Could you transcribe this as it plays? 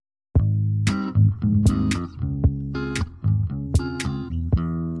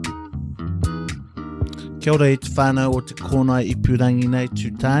Kia ora e te whānau o te kōnai I purangi nei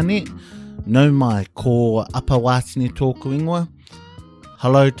tū tāne. Nau mai ko Apa Wātini tōku ingoa.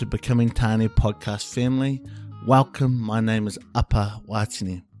 Hello to Becoming Tāne podcast family. Welcome, my name is Apa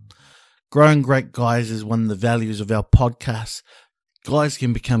Wātini. Growing great guys is one of the values of our podcast. Guys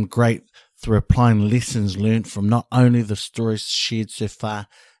can become great through applying lessons learned from not only the stories shared so far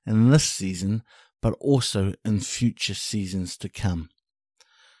in this season, but also in future seasons to come.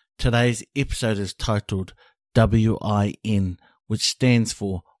 Today's episode is titled WIN, which stands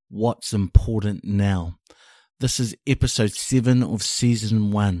for What's Important Now. This is episode 7 of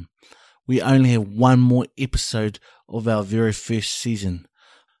season 1. We only have one more episode of our very first season.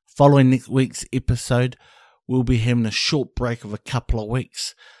 Following next week's episode, we'll be having a short break of a couple of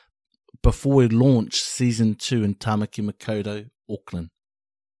weeks before we launch season 2 in Tamaki Makaurau, Auckland.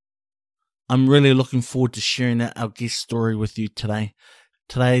 I'm really looking forward to sharing our guest story with you today.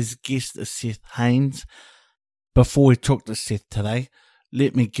 Today's guest is Seth Haynes. Before we talk to Seth today,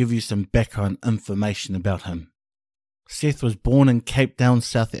 let me give you some background information about him. Seth was born in Cape Town,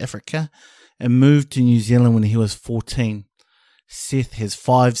 South Africa, and moved to New Zealand when he was 14. Seth has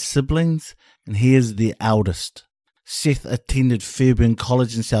 5 siblings, and he is the eldest. Seth attended Fairburn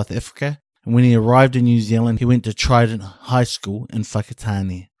College in South Africa, and when he arrived in New Zealand, he went to Trident High School in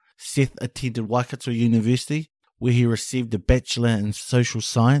Whakatane. Seth attended Waikato University, where he received a Bachelor in Social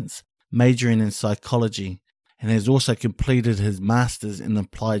Science, majoring in Psychology, and has also completed his Masters in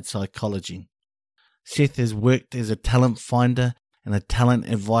Applied Psychology. Seth has worked as a talent finder and a talent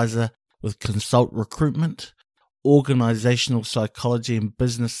advisor with Consult Recruitment, organizational psychology and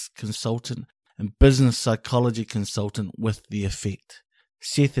business consultant, and business psychology consultant with The Effect.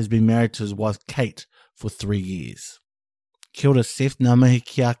 Seth has been married to his wife Kate for 3 years. Kia ora Seth, nā mihi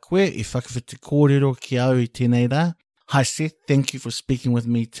ki a koe, I whakawhiti kōrero ki au I tēnei rā. Hi Seth, thank you for speaking with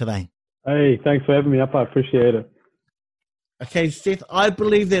me today. Hey, thanks for having me up, I appreciate it. Okay Seth, I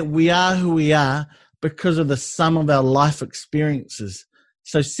believe that we are who we are because of the sum of our life experiences.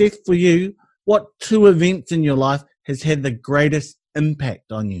 So Seth, for you, what 2 events in your life has had the greatest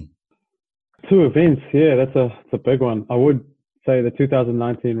impact on you? 2 events, yeah, that's a big one. I would say the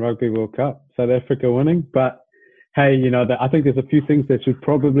 2019 Rugby World Cup, South Africa winning, but hey, I think there's a few things that should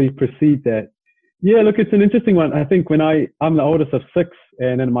probably precede that. Yeah, look, it's an interesting one. I think when I'm the oldest of 6,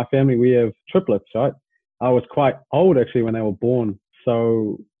 and in my family we have triplets, right? I was quite old actually when they were born.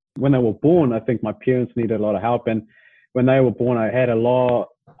 So when they were born, I think my parents needed a lot of help. And when they were born, I had a lot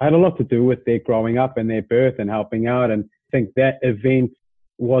to do with their growing up and their birth and helping out. And I think that event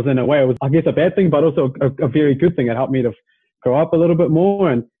was, in a way, it was, I guess, a bad thing, but also a very good thing. It helped me to grow up a little bit more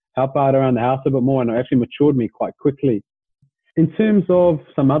and help out around the house a bit more, and it actually matured me quite quickly. In terms of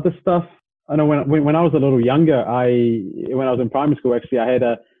some other stuff, I know when I was a little younger, when I was in primary school, actually, I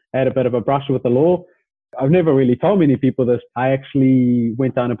had a bit of a brush with the law. I've never really told many people this. I actually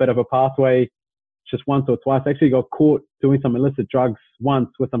went down a bit of a pathway just once or twice. I actually got caught doing some illicit drugs once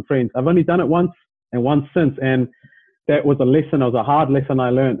with some friends. I've only done it once and once since, and that was a lesson. It was a hard lesson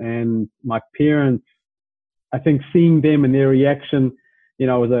I learned, and my parents, I think seeing them and their reaction,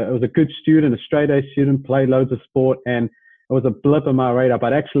 I was a good student, a straight A student, played loads of sport, and it was a blip on my radar.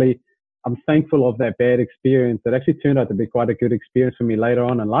 But actually, I'm thankful of that bad experience. It actually turned out to be quite a good experience for me later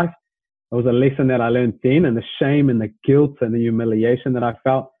on in life. It was a lesson that I learned then, and the shame and the guilt and the humiliation that I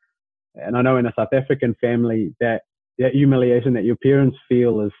felt. And I know in a South African family that humiliation that your parents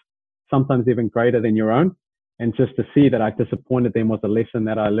feel is sometimes even greater than your own. And just to see that I disappointed them was a lesson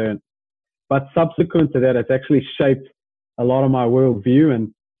that I learned. But subsequent to that, it's actually shaped a lot of my worldview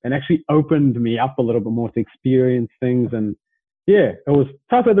and actually opened me up a little bit more to experience things. And yeah, it was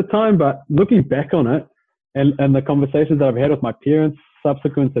tough at the time, but looking back on it and the conversations that I've had with my parents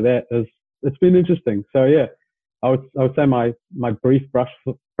subsequent to that, it's been interesting. So yeah, I would say my brief brush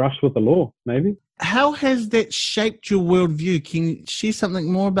with the law, maybe. How has that shaped your worldview? Can you share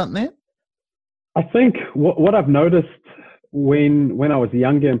something more about that? I think what I've noticed when I was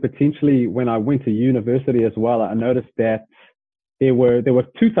younger, and potentially when I went to university as well, I noticed that there were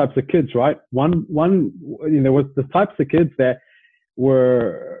 2 types of kids, right? One, there was the types of kids that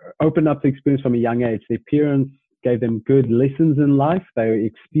were opened up to experience from a young age. Their parents gave them good lessons in life. They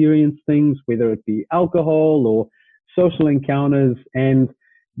experienced things, whether it be alcohol or social encounters, and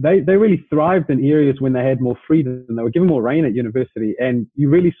they really thrived in areas when they had more freedom. They were given more reign at university, and you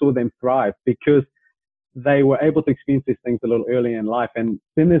really saw them thrive because they were able to experience these things a little earlier in life. And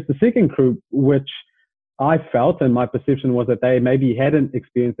then there's the second group, which I felt, and my perception was that they maybe hadn't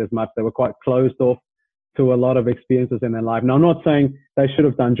experienced as much. They were quite closed off to a lot of experiences in their life. Now, I'm not saying they should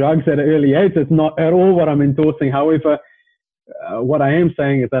have done drugs at an early age. It's not at all what I'm endorsing. However, what I am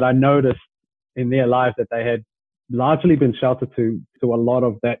saying is that I noticed in their lives that they had largely been sheltered to a lot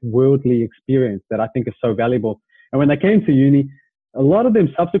of that worldly experience that I think is so valuable. And when they came to uni, a lot of them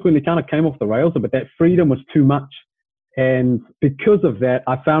subsequently kind of came off the rails, but that freedom was too much. And because of that,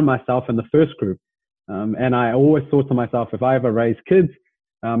 I found myself in the first group. And I always thought to myself, if I ever raise kids,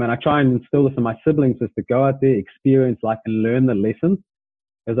 and I try and instill this in my siblings, is to go out there, experience life, and learn the lessons.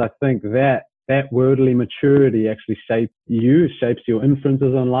 Because I think that worldly maturity actually shapes you, shapes your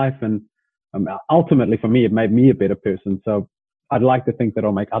influences on life. And ultimately, for me, it made me a better person. So I'd like to think that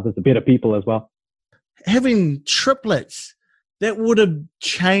I'll make others a better people as well. Having triplets, that would have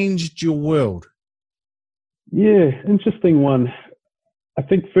changed your world. Yeah, interesting one. I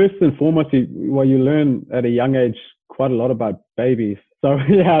think first and foremost, you learn at a young age quite a lot about babies. So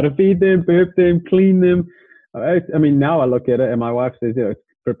yeah, how to feed them, burp them, clean them. I mean, now I look at it and my wife says, it's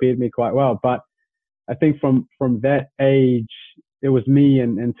prepared me quite well. But I think from that age, it was me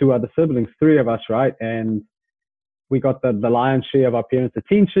and two other siblings, three of us, right? And we got the lion's share of our parents'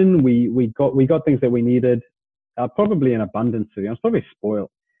 attention. We got things that we needed, probably in abundance. To be honest, probably spoiled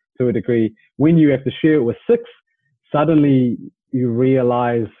to a degree. When you have to share it with six, suddenly you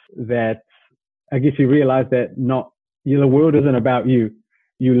realize that the world isn't about you.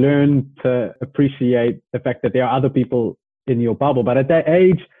 You learn to appreciate the fact that there are other people in your bubble. But at that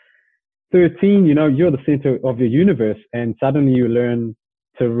age, 13, you're the center of your universe. And suddenly you learn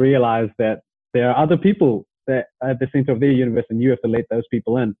to realize that there are other people that are at the center of their universe and you have to let those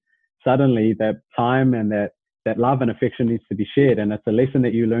people in. Suddenly that time and that love and affection needs to be shared. And it's a lesson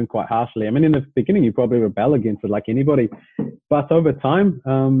that you learn quite harshly. I mean, in the beginning, you probably rebel against it like anybody, but over time,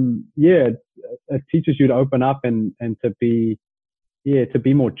 it teaches you to open up and to be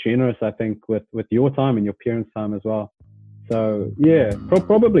more generous, I think, with your time and your parents' time as well. So yeah,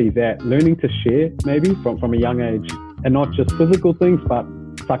 probably that, learning to share maybe from a young age, and not just physical things, but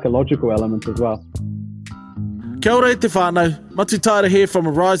psychological elements as well. Kia ora e te whānau, Matu Taira here from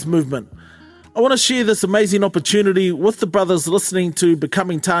Arise Movement. I want to share this amazing opportunity with the brothers listening to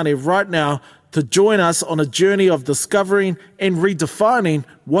Becoming Tāne right now to join us on a journey of discovering and redefining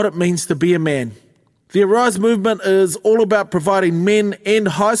what it means to be a man. The Arise Movement is all about providing men and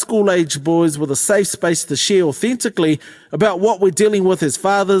high school age boys with a safe space to share authentically about what we're dealing with as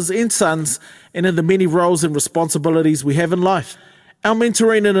fathers and sons and in the many roles and responsibilities we have in life. Our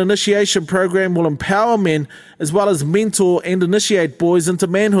mentoring and initiation program will empower men as well as mentor and initiate boys into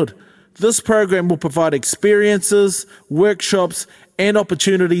manhood. This program will provide experiences, workshops, and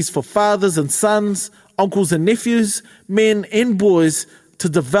opportunities for fathers and sons, uncles and nephews, men and boys to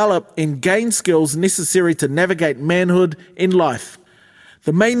develop and gain skills necessary to navigate manhood in life.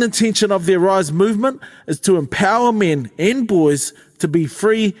 The main intention of the Arise Movement is to empower men and boys to be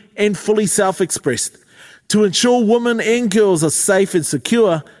free and fully self-expressed, to ensure women and girls are safe and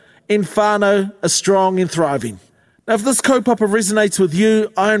secure, and whānau are strong and thriving. Now, if this kaupapa resonates with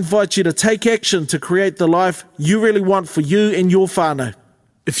you, I invite you to take action to create the life you really want for you and your whānau.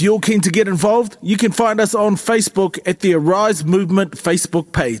 If you're keen to get involved, you can find us on Facebook at the Arise Movement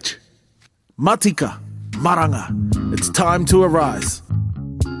Facebook page. Matika, maranga, it's time to arise.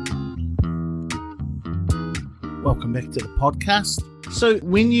 Welcome back to the podcast. So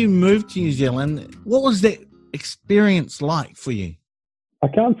when you moved to New Zealand, what was that experience like for you? I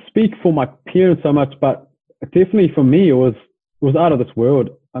can't speak for my parents so much, but definitely for me, it was out of this world.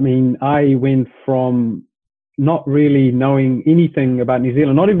 I mean, I went from not really knowing anything about New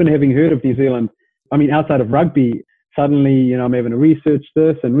Zealand, not even having heard of New Zealand. I mean, outside of rugby, suddenly, I'm having to research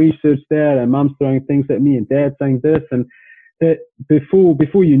this and research that, and mum's throwing things at me and dad saying this. And that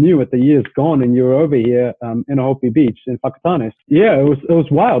before you knew it, the year's gone and you're over here in Ohope Beach in Whakatane. Yeah, it was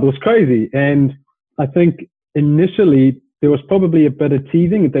wild. It was crazy. And I think initially there was probably a bit of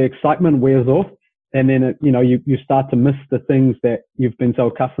teasing. The excitement wears off. And then, you start to miss the things that you've been so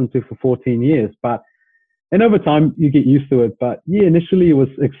accustomed to for 14 years. And over time, you get used to it. But yeah, initially it was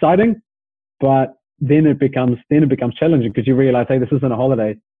exciting, but then it becomes challenging because you realize, hey, this isn't a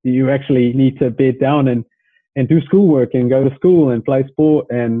holiday. You actually need to bed down and do schoolwork and go to school and play sport.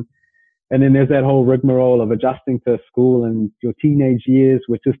 And then there's that whole rigmarole of adjusting to school and your teenage years,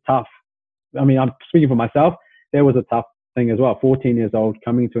 which is tough. I mean, I'm speaking for myself. That was a tough thing as well. 14 years old,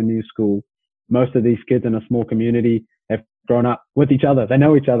 coming to a new school. Most of these kids in a small community have grown up with each other. They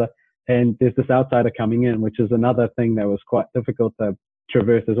know each other. And there's this outsider coming in, which is another thing that was quite difficult to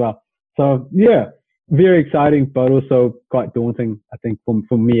traverse as well. So yeah, very exciting, but also quite daunting, I think,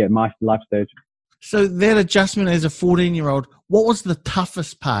 for me at my life stage. So that adjustment as a 14-year-old, what was the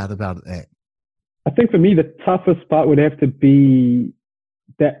toughest part about that? I think for me, the toughest part would have to be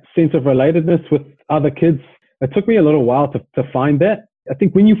that sense of relatedness with other kids. It took me a little while to find that. I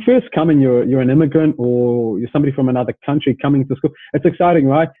think when you first come and you're an immigrant or you're somebody from another country coming to school, it's exciting,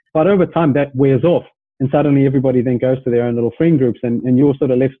 right? But over time that wears off, and suddenly everybody then goes to their own little friend groups, and you're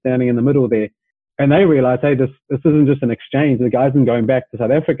sort of left standing in the middle there. And they realize, hey, this isn't just an exchange. The guy isn't going back to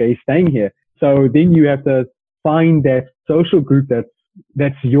South Africa. He's staying here. So then you have to find that social group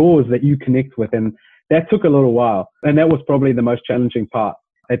that's yours, that you connect with. And that took a little while. And that was probably the most challenging part.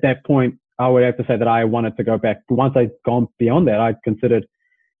 At that point, I would have to say that I wanted to go back. Once I'd gone beyond that, I'd considered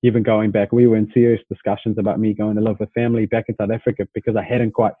even going back. We were in serious discussions about me going to live with family back in South Africa because I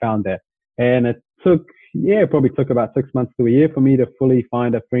hadn't quite found that. And it probably took about 6 months to a year for me to fully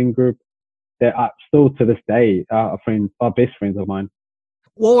find a friend group that are still to this day are best friends of mine.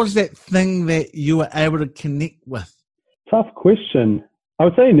 What was that thing that you were able to connect with? Tough question. I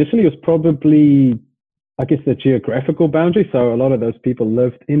would say initially it was probably, I guess, the geographical boundary. So a lot of those people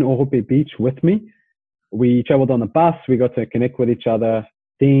lived in Ohope Beach with me. We traveled on the bus. We got to connect with each other.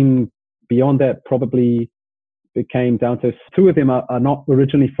 Then beyond that, probably became down to two of them are not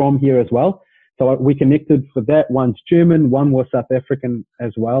originally from here as well. So we connected for that. One's German, one was South African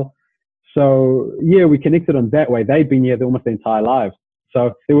as well. So yeah, we connected on that way. They'd been here almost their entire lives.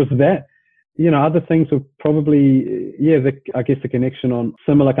 So there was that. Other things were probably, I guess the connection on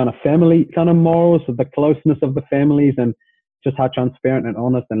similar kind of family kind of morals, the closeness of the families and just how transparent and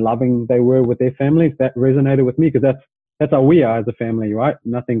honest and loving they were with their families. That resonated with me because that's how we are as a family, right?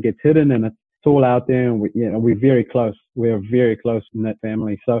 Nothing gets hidden and it's all out there, and we're very close. We're very close in that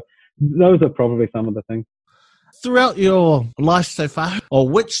family. So those are probably some of the things. Throughout your life so far, or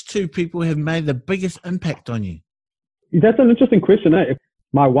which two people have made the biggest impact on you? That's an interesting question.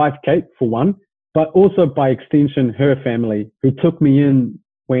 My wife, Kate, for one, but also by extension, her family, who took me in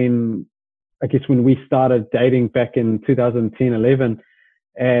when we started dating back in 2010, 11.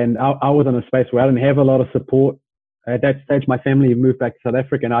 And I was in a space where I didn't have a lot of support. At that stage, my family had moved back to South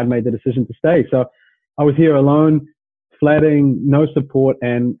Africa and I'd made the decision to stay. So I was here alone, flatting, no support.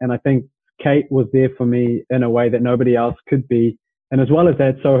 And I think Kate was there for me in a way that nobody else could be. And as well as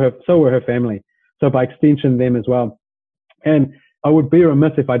that, so were her family. So by extension, them as well. And I would be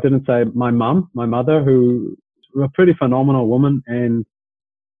remiss if I didn't say my mother, who was a pretty phenomenal woman. And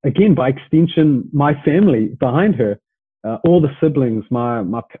again, by extension, my family behind her, all the siblings, my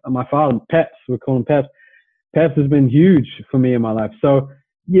father, Paps, we call him Paps. Paps has been huge for me in my life. So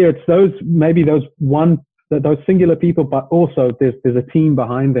yeah, it's those singular people, but also there's a team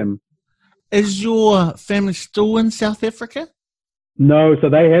behind them. Is your family still in South Africa? No, so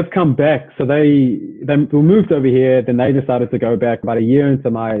they have come back. So they moved over here. Then they decided to go back about a year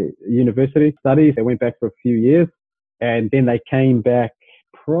into my university studies. They went back for a few years, and then they came back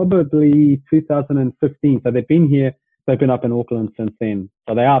probably 2015. So they've been here. They've been up in Auckland since then.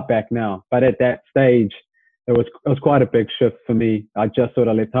 So they are back now. But at that stage, it was quite a big shift for me. I just sort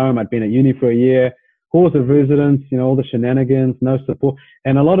of left home. I'd been at uni for a year, halls of residence, all the shenanigans, no support.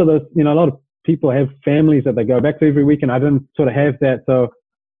 And a lot of those, a lot of people have families that they go back to every week, and I didn't sort of have that. So,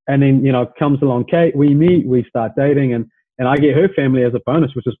 and then, comes along Kate, we meet, we start dating, and I get her family as a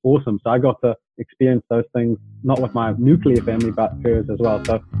bonus, which is awesome. So I got to experience those things, not with my nuclear family, but hers as well.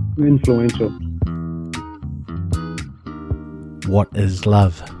 So influential. What is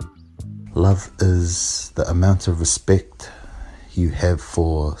love? Love is the amount of respect you have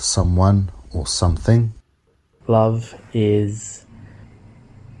for someone or something. Love is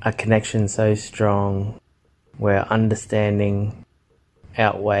a connection so strong where understanding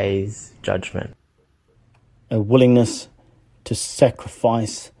outweighs judgment. A willingness to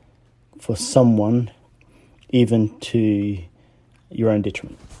sacrifice for someone, even to your own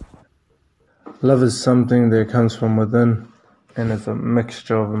detriment. Love is something that comes from within, and it's a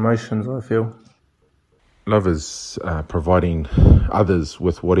mixture of emotions, I feel. Love is providing others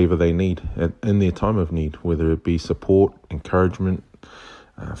with whatever they need in their time of need, whether it be support, encouragement,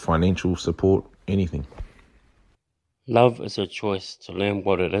 financial support, anything. Love is a choice to learn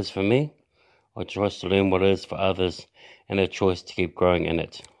what it is for me, a choice to learn what it is for others, and a choice to keep growing in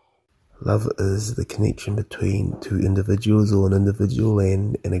it. Love is the connection between two individuals or an individual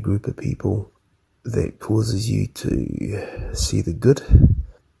and a group of people that causes you to see the good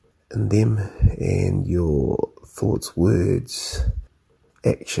in them and your thoughts, words,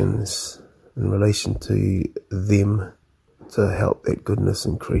 actions in relation to them to help that goodness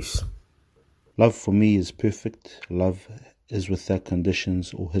increase. Love for me is perfect. Love is without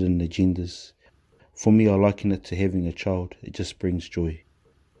conditions or hidden agendas. For me, I liken it to having a child. It just brings joy.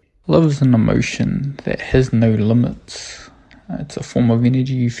 Love is an emotion that has no limits. It's a form of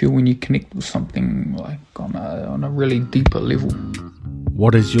energy you feel when you connect with something like on a really deeper level.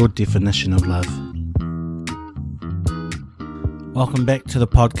 What is your definition of love? Welcome back to the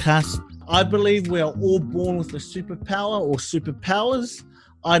podcast. I believe we are all born with a superpower or superpowers.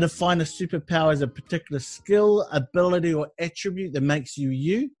 I define a superpower as a particular skill, ability, or attribute that makes you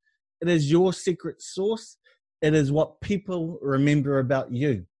you. It is your secret sauce. It is what people remember about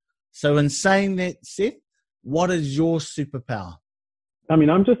you. So in saying that, Seth, what is your superpower? I mean,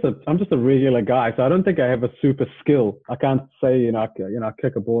 I'm just a regular guy, so I don't think I have a super skill. I can't say, I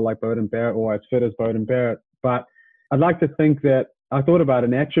kick a ball like Beauden Barrett or as fit as Beauden Barrett, but I'd like to think that I thought about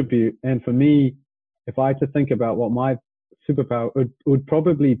an attribute, and for me, if I had to think about what my superpower would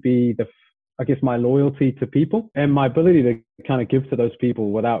probably be my loyalty to people and my ability to kind of give to those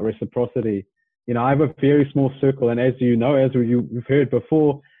people without reciprocity. I have a very small circle, and as you know, as you've heard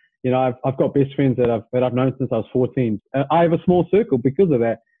before, I've got best friends that I've known since I was 14. I have a small circle because of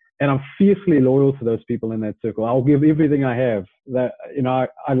that, and I'm fiercely loyal to those people in that circle. I'll give everything I have. That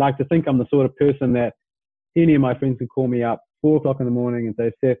I like to think I'm the sort of person that any of my friends can call me up 4 o'clock in the morning and say,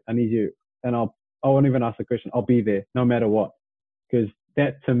 Seth, I need you. And I won't even ask a question. I'll be there no matter what. Because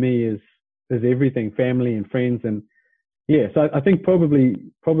that to me is everything, family and friends. And yeah, so I think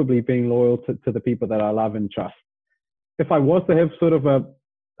probably being loyal to the people that I love and trust. If I was to have sort of a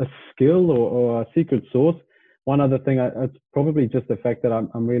skill or a secret sauce, one other thing, it's probably just the fact that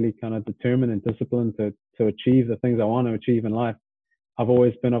I'm really kind of determined and disciplined to achieve the things I want to achieve in life. I've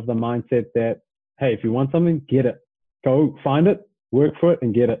always been of the mindset that, hey, if you want something, get it. Go find it, work for it,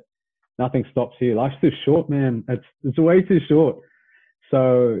 and get it. Nothing stops you. Life's too short, man. It's way too short.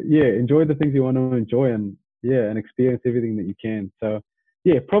 So yeah, enjoy the things you want to enjoy, and experience everything that you can. So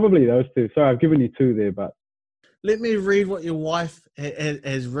yeah, probably those two. Sorry, I've given you two there, but let me read what your wife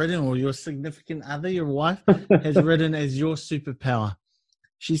has written, or your significant other, your wife, has written as your superpower.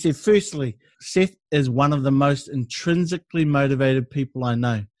 She said, firstly, Seth is one of the most intrinsically motivated people I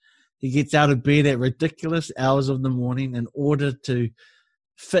know. He gets out of bed at ridiculous hours of the morning in order to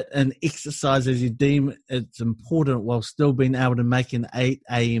fit in exercise as you deem it's important while still being able to make an 8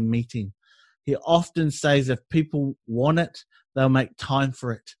 a.m. meeting. He often says if people want it, they'll make time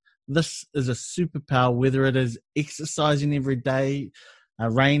for it. This is a superpower, whether it is exercising every day,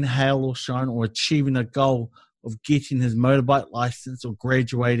 rain, hail, or shine, or achieving a goal of getting his motorbike license or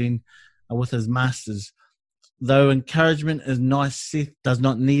graduating with his master's. Though encouragement is nice, Seth does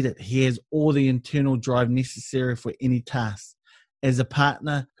not need it. He has all the internal drive necessary for any task. As a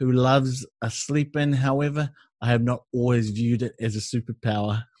partner who loves a sleep in, however, I have not always viewed it as a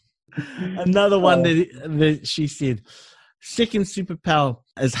superpower. Another one that she said, second superpower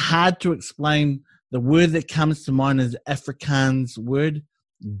is hard to explain. The word that comes to mind is Afrikaans word,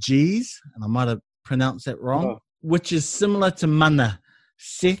 geez, and I might have pronounced that wrong, which is similar to mana.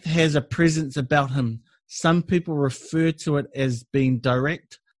 Seth has a presence about him. Some people refer to it as being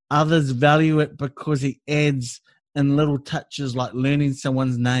direct. Others value it because he adds in little touches like learning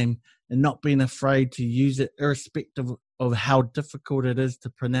someone's name and not being afraid to use it irrespective of how difficult it is to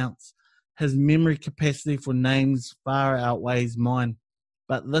pronounce. His memory capacity for names far outweighs mine,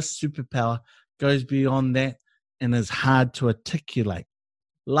 but this superpower goes beyond that and is hard to articulate.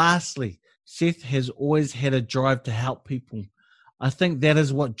 Lastly, Seth has always had a drive to help people. I think that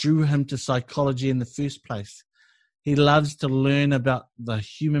is what drew him to psychology in the first place. He loves to learn about the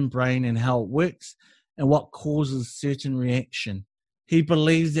human brain and how it works and what causes certain reaction. He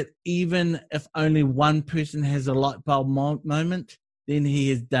believes that even if only one person has a light bulb moment, then he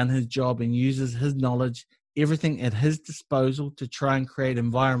has done his job and uses his knowledge, everything at his disposal to try and create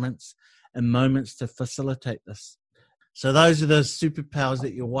environments and moments to facilitate this. So those are the superpowers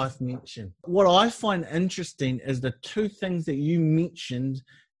that your wife mentioned. What I find interesting is the two things that you mentioned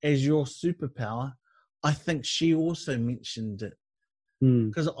as your superpower, I think she also mentioned it.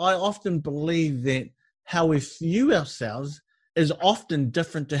 Because I often believe that how we view ourselves is often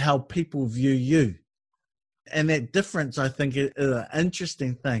different to how people view you. And that difference, I think, is an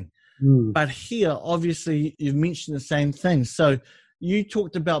interesting thing. But here, obviously, you've mentioned the same thing. So you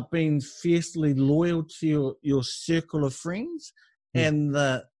talked about being fiercely loyal to your circle of friends and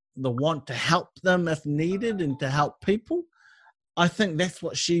the want to help them if needed and to help people. I think that's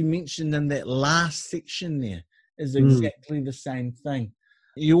what she mentioned in that last section there is exactly the same thing.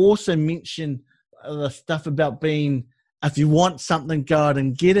 You also mentioned the stuff about being, if you want something, go out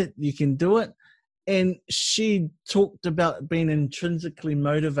and get it, you can do it. And she talked about being intrinsically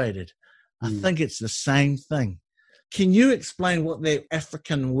motivated. I think it's the same thing. Can you explain what that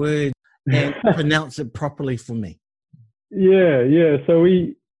African word and pronounce it properly for me? Yeah. So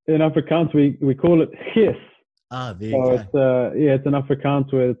in Afrikaans, we call it gees. Ah, there you go. It's an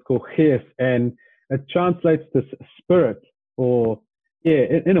Afrikaans word. It's called gees, and it translates to spirit, or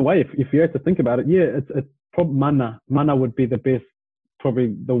in a way, if you had to think about it, it's mana would be the best,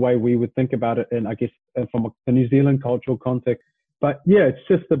 probably the way we would think about it, and I guess from the New Zealand cultural context. But yeah, it's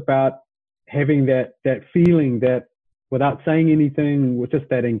just about having that feeling that without saying anything, with just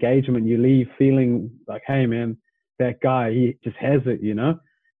that engagement, you leave feeling like, hey man, that guy, he just has it, you know?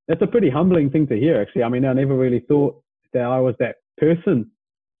 That's a pretty humbling thing to hear, actually. I mean, I never really thought that I was that person.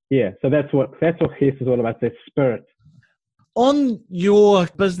 Yeah, so that's what Hess is all about, that spirit. On your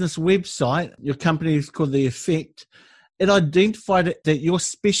business website, your company is called The Effect. It identified that your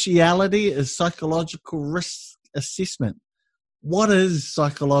speciality is psychological risk assessment. What is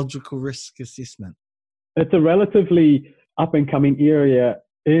psychological risk assessment? It's a relatively up-and-coming area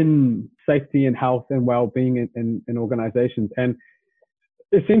in safety and health and well-being in organizations. And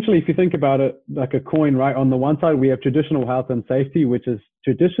essentially, if you think about it like a coin, right, on the one side, we have traditional health and safety, which is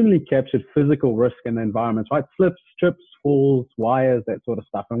traditionally captured physical risk in the environments, right? Slips, trips, falls, wires, that sort of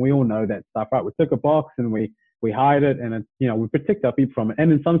stuff. And we all know that stuff, right? We took a box and we hide it, and we protect our people from it.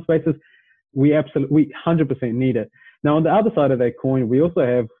 And in some spaces, we 100% need it. Now, on the other side of that coin, we also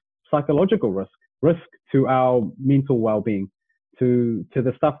have psychological risk to our mental well-being, to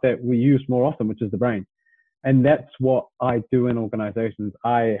the stuff that we use more often, which is the brain. And that's what I do in organizations.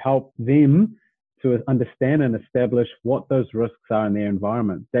 I help them to understand and establish what those risks are in their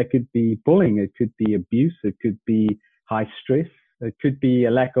environment. That could be bullying, it could be abuse, it could be high stress, it could be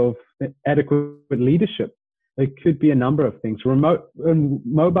a lack of adequate leadership. It could be a number of things. Remote and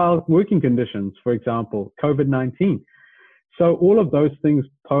mobile working conditions, for example, COVID-19. So all of those things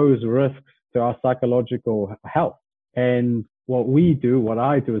pose risks to our psychological health. And what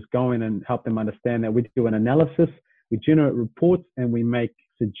I do is go in and help them understand that. We do an analysis, we generate reports, and we make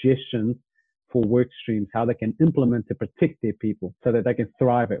suggestions for work streams, how they can implement to protect their people so that they can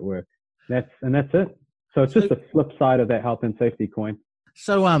thrive at work. That's it. So it's just the flip side of that health and safety coin.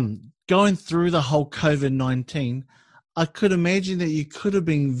 So going through the whole COVID-19, I could imagine that you could have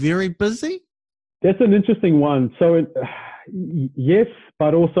been very busy. That's an interesting one. So yes,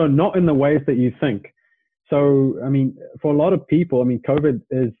 but also not in the ways that you think. So, I mean, for a lot of people, I mean, COVID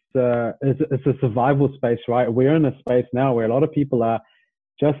is a survival space, right? We're in a space now where a lot of people are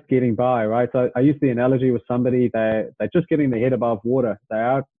just getting by, right? So I use the analogy with somebody they're just getting their head above water. They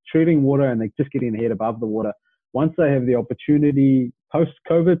are treating water and they're just getting their head above the water. Once they have the opportunity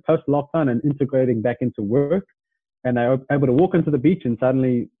post-COVID, post-lockdown, and integrating back into work, and they're able to walk into the beach and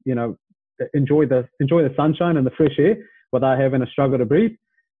suddenly, enjoy the sunshine and the fresh air without having a struggle to breathe,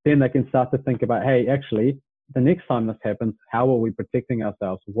 then they can start to think about, hey, actually, the next time this happens, how are we protecting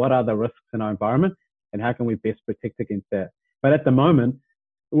ourselves? What are the risks in our environment, and how can we best protect against that? But at the moment,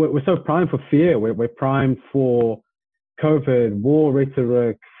 we're so primed for fear. We're primed for COVID, war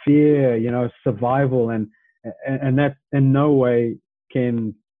rhetoric, fear, survival, and that in no way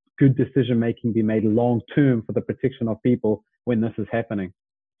can good decision making be made long term for the protection of people when this is happening.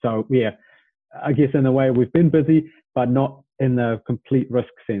 So yeah, I guess in a way we've been busy, but not in the complete risk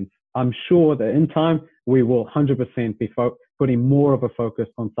sense. I'm sure that in time we will 100% be putting more of a focus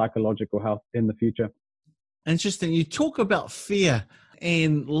on psychological health in the future. Interesting. You talk about fear,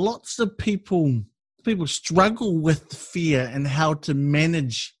 and lots of people struggle with fear and how to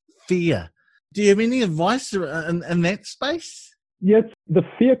manage fear. Do you have any advice in that space? Yes, the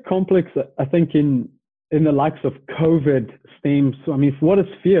fear complex, I think in the likes of COVID stems. I mean, what is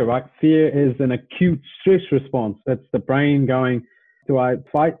fear, right? Fear is an acute stress response. That's the brain going, do I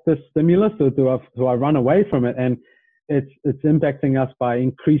fight this stimulus or do I run away from it? And it's impacting us by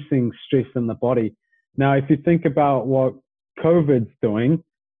increasing stress in the body. Now, if you think about what COVID's doing,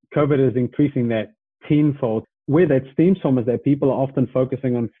 COVID is increasing that tenfold. Where that stems from is that people are often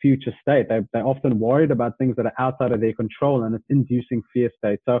focusing on future state. They're often worried about things that are outside of their control, and it's inducing fear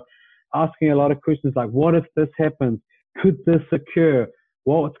state. So asking a lot of questions like, what if this happens? Could this occur?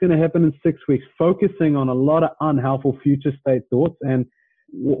 What's going to happen in 6 weeks? Focusing on a lot of unhelpful future state thoughts. And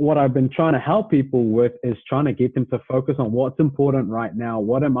what I've been trying to help people with is trying to get them to focus on what's important right now.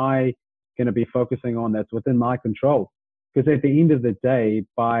 What am I going to be focusing on that's within my control? Because at the end of the day,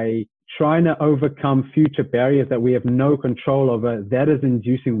 by trying to overcome future barriers that we have no control over, that is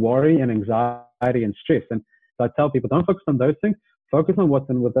inducing worry and anxiety and stress. And so I tell people, don't focus on those things. Focus on what's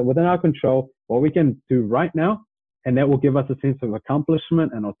within our control, what we can do right now, and that will give us a sense of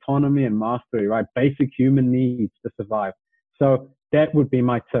accomplishment and autonomy and mastery, right? Basic human needs to survive. So that would be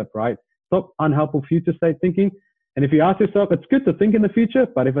my tip, right? Stop unhelpful future state thinking. And if you ask yourself, it's good to think in the future,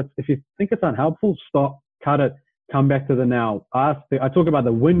 but if you think it's unhelpful, stop, cut it, come back to the now. I talk about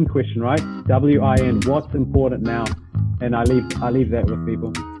the WIN question, right? WIN, what's important now? And I leave that with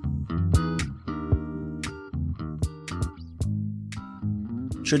people.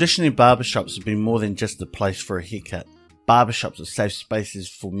 Traditionally, barbershops have been more than just a place for a haircut. Barbershops are safe spaces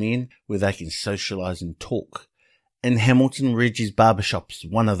for men where they can socialise and talk. In Hamilton, Reggie's Barbershop is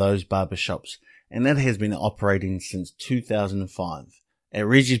one of those barbershops, and that has been operating since 2005. At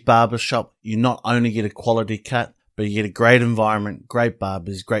Reggie's Barbershop, you not only get a quality cut, but you get a great environment, great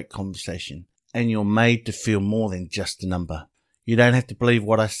barbers, great conversation, and you're made to feel more than just a number. You don't have to believe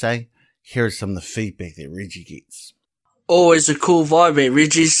what I say. Here is some of the feedback that Reggie gets. Always a cool vibe at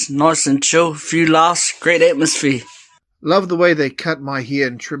Reggie's, nice and chill, few laughs, great atmosphere. Love the way they cut my hair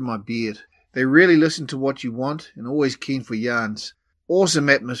and trim my beard. They really listen to what you want and always keen for yarns. Awesome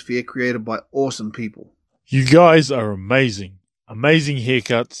atmosphere created by awesome people. You guys are amazing. Amazing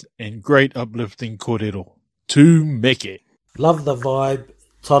haircuts and great uplifting kōrero. Tu meke. Love the vibe.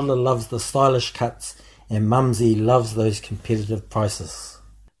 Toddler loves the stylish cuts and Mumsy loves those competitive prices.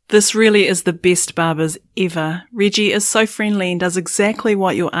 This really is the best barbers ever. Reggie is so friendly and does exactly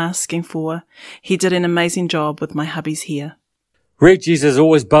what you're asking for. He did an amazing job with my hubby's hair. Reggie's is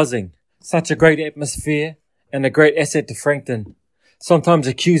always buzzing. Such a great atmosphere and a great asset to Frankton. Sometimes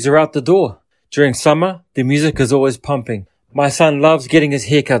the queues are out the door. During summer, the music is always pumping. My son loves getting his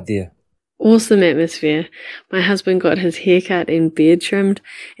hair cut there. Awesome atmosphere. My husband got his hair cut and beard trimmed,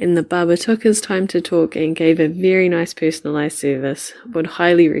 and the barber took his time to talk and gave a very nice personalised service. Would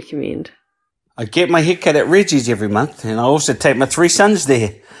highly recommend. I get my hair cut at Reggie's every month, and I also take my 3 sons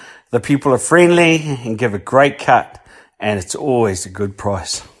there. The people are friendly and give a great cut, and it's always a good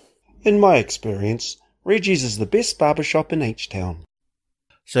price. In my experience, Reggie's is the best barbershop in H-Town.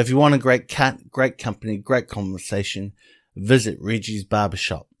 So if you want a great cut, great company, great conversation, visit Reggie's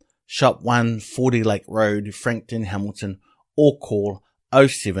Barbershop. Shop 1, 40 Lake Road, Frankton, Hamilton, or call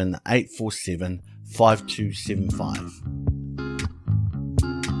 07 847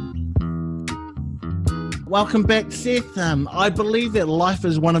 5275. Welcome back, Seth. I believe that life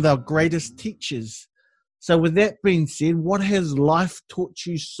is one of our greatest teachers. So with that being said, what has life taught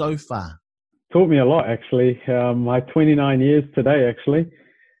you so far? Taught me a lot, actually. My 29 years today, actually.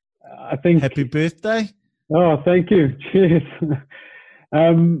 I think. Happy birthday. Oh, thank you. Cheers.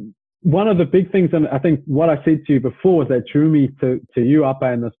 One of the big things, and I think what I said to you before that drew me to you,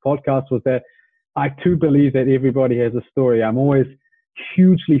 Appa, in this podcast was that I too believe that everybody has a story. I'm always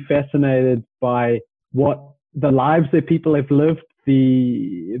hugely fascinated by what the lives that people have lived,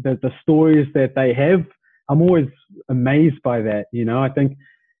 the stories that they have. I'm always amazed by that. You know, I think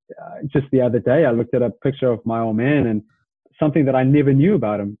just the other day I looked at a picture of my old man and something that I never knew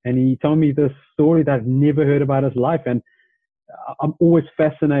about him. And he told me this story that I've never heard about his life. And I'm always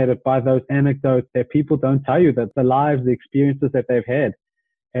fascinated by those anecdotes that people don't tell you, that the lives, the experiences that they've had.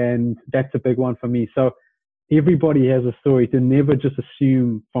 And that's a big one for me. So everybody has a story. To never just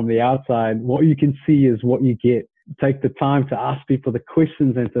assume from the outside, what you can see is what you get. Take the time to ask people the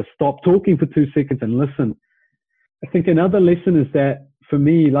questions and to stop talking for 2 seconds and listen. I think another lesson is that for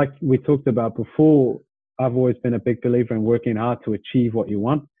me, like we talked about before, I've always been a big believer in working hard to achieve what you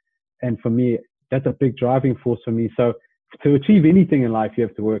want. And for me, that's a big driving force for me. So to achieve anything in life, you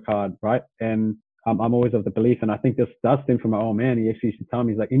have to work hard, right? And I'm always of the belief, and I think this does stem from my old man. He actually used to tell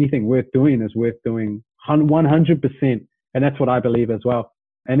me, he's like, anything worth doing is worth doing 100%. And that's what I believe as well.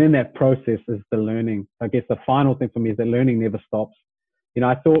 And in that process is the learning. I guess the final thing for me is that learning never stops. You know,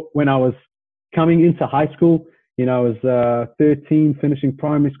 I thought when I was coming into high school, you know, I was 13, finishing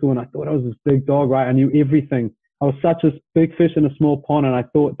primary school, and I thought I was this big dog, right? I knew everything. I was such a big fish in a small pond, and I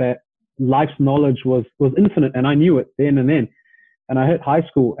thought that life's knowledge was infinite, and I knew it then and then. And I hit high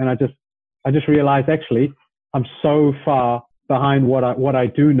school, and I just realized, actually, I'm so far behind what I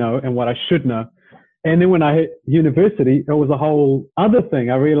do know and what I should know. And then when I hit university, it was a whole other thing.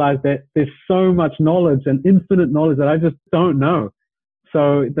 I realized that there's so much knowledge and infinite knowledge that I just don't know.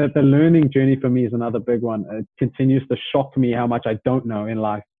 So the learning journey for me is another big one. It continues to shock me how much I don't know in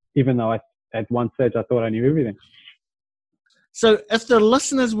life, even though at one stage I thought I knew everything. So if the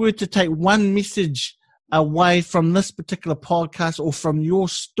listeners were to take one message away from this particular podcast or from your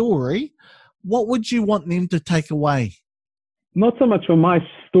story, what would you want them to take away? Not so much from my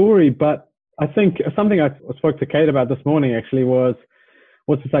story, but I think something I spoke to Kate about this morning actually was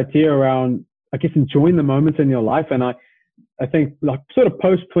what's this idea around, I guess, enjoying the moments in your life. And I think like sort of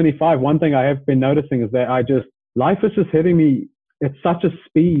post 25, one thing I have been noticing is that life is just hitting me at such a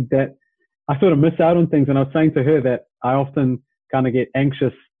speed that I sort of miss out on things. And I was saying to her that I often kind of get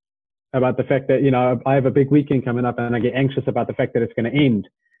anxious about the fact that, you know, I have a big weekend coming up and I get anxious about the fact that it's going to end.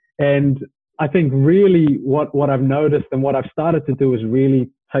 And I think really what I've noticed and what I've started to do is really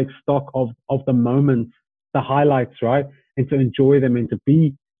take stock of the moments, the highlights, right? And to enjoy them and to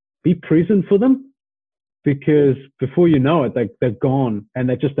be present for them. because before you know it, they're gone and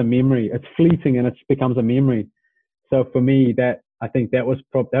they're just a memory. It's fleeting and it becomes a memory. So for me, I think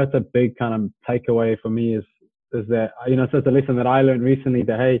that's a big kind of takeaway for me is that, you know, so it's a lesson that I learned recently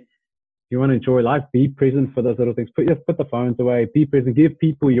that, hey, you want to enjoy life, be present for those little things. Put the phones away, be present, give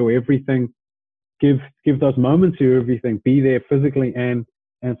people your everything, give those moments your everything, be there physically and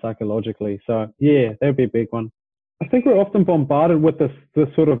psychologically. So yeah, that'd be a big one. I think we're often bombarded with this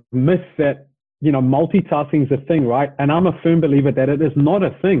sort of myth that, you know, multitasking is a thing, right? And I'm a firm believer that it is not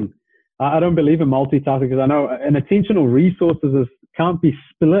a thing. I don't believe in multitasking because I know an attentional resources can't be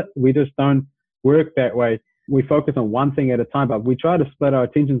split. We just don't work that way. We focus on one thing at a time, but we try to split our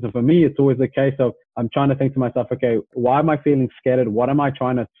attention. So for me, it's always the case of I'm trying to think to myself, okay, why am I feeling scattered? What am I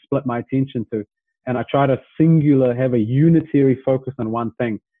trying to split my attention to? And I try to have a unitary focus on one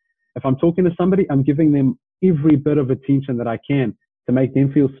thing. If I'm talking to somebody, I'm giving them every bit of attention that I can to make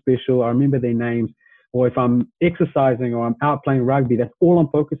them feel special. I remember their names. Or if I'm exercising or I'm out playing rugby, that's all I'm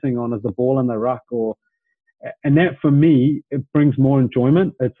focusing on is the ball and the ruck. And that for me, it brings more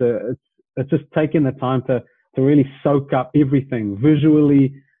enjoyment. It's just taking the time to really soak up everything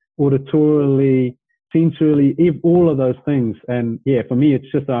visually, auditorily, sensually, all of those things. And yeah, for me,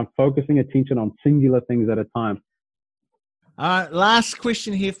 it's just I'm focusing attention on singular things at a time. Last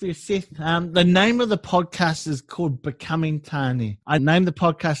question here for you, Seth. The name of the podcast is called Becoming Tāne. I named the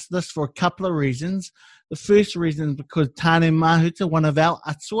podcast this for a couple of reasons. The first reason is because Tāne Mahuta, one of our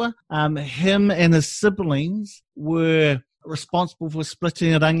atua, him and his siblings were responsible for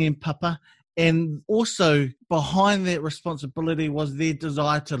splitting Rangi and Papa. And also behind that responsibility was their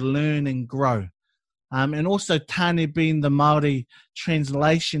desire to learn and grow. And also Tāne being the Māori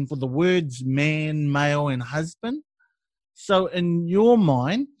translation for the words man, male, and husband. So in your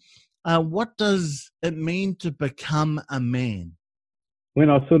mind, what does it mean to become a man? When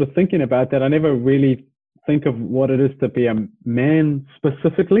I was sort of thinking about that, I never really think of what it is to be a man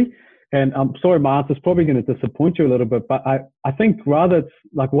specifically. And I'm sorry, my answer's probably going to disappoint you a little bit, but I think rather it's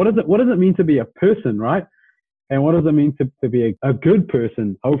like, what does it mean to be a person, right? And what does it mean to be a good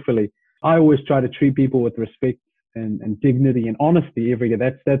person, hopefully? I always try to treat people with respect and dignity and honesty every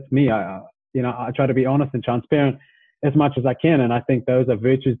day. That's me. I try to be honest and transparent as much as I can. And I think those are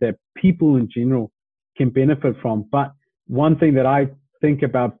virtues that people in general can benefit from. But one thing that I think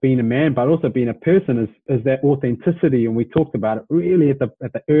about being a man, but also being a person is that authenticity. And we talked about it really at the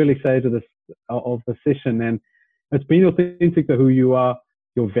early stage of the session. And it's being authentic to who you are,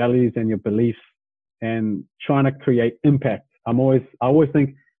 your values and your beliefs, and trying to create impact. I always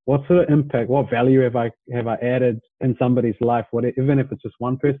think, what sort of impact, what value have I added in somebody's life? Even if it's just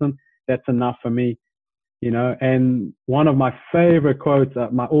one person, that's enough for me. You know, and one of my favorite quotes,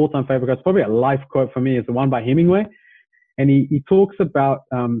 my all-time favorite quotes, probably a life quote for me, is the one by Hemingway. And he talks about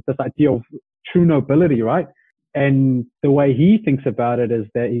this idea of true nobility, right? And the way he thinks about it is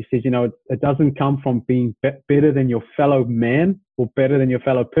that he says, you know, it doesn't come from being better than your fellow man or better than your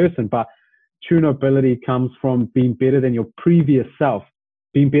fellow person, but true nobility comes from being better than your previous self,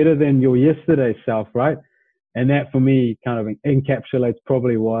 being better than your yesterday self, right? And that for me kind of encapsulates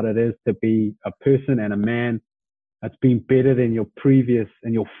probably what it is to be a person and a man. That's being better than your previous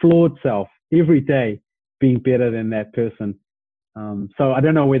and your flawed self every day, being better than that person. So I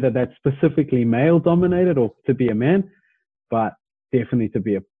don't know whether that's specifically male dominated or to be a man, but definitely to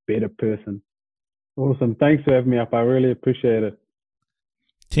be a better person. Awesome. Thanks for having me up. I really appreciate it.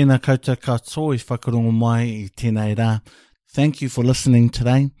 Tēnā koutou katoa I whakarongo mai I tēnei rā. Thank you for listening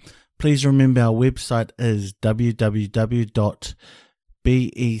today. Please remember our website is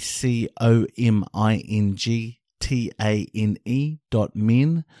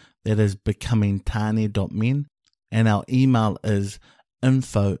becomingtane.men. That is becomingtane.men. And our email is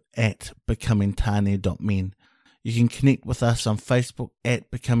info@becomingtane.men. You can connect with us on Facebook at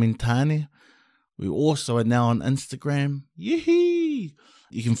Becoming Tāne. We also are now on Instagram. Yee!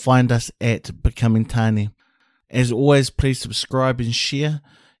 You can find us at Becoming Tāne. As always, please subscribe and share.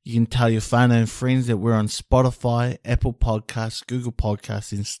 You can tell your whānau and friends that we're on Spotify, Apple Podcasts, Google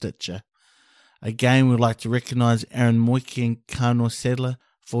Podcasts, and Stitcher. Again, we'd like to recognise Aaron Moiki and Kano Sadler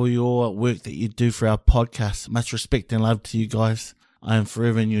for your work that you do for our podcast. Much respect and love to you guys. I am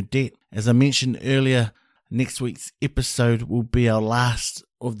forever in your debt. As I mentioned earlier, next week's episode will be our last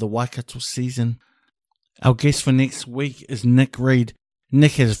of the Waikato season. Our guest for next week is Nick Reed.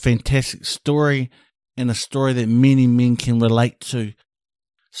 Nick has a fantastic story and a story that many men can relate to.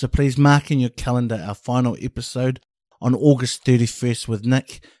 So please mark in your calendar our final episode on August 31st with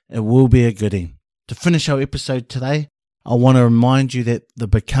Nick. It will be a goodie. To finish our episode today, I want to remind you that the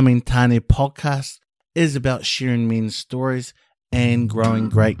Becoming Tāne podcast is about sharing men's stories and growing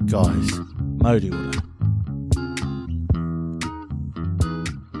great guys. Mauri ora.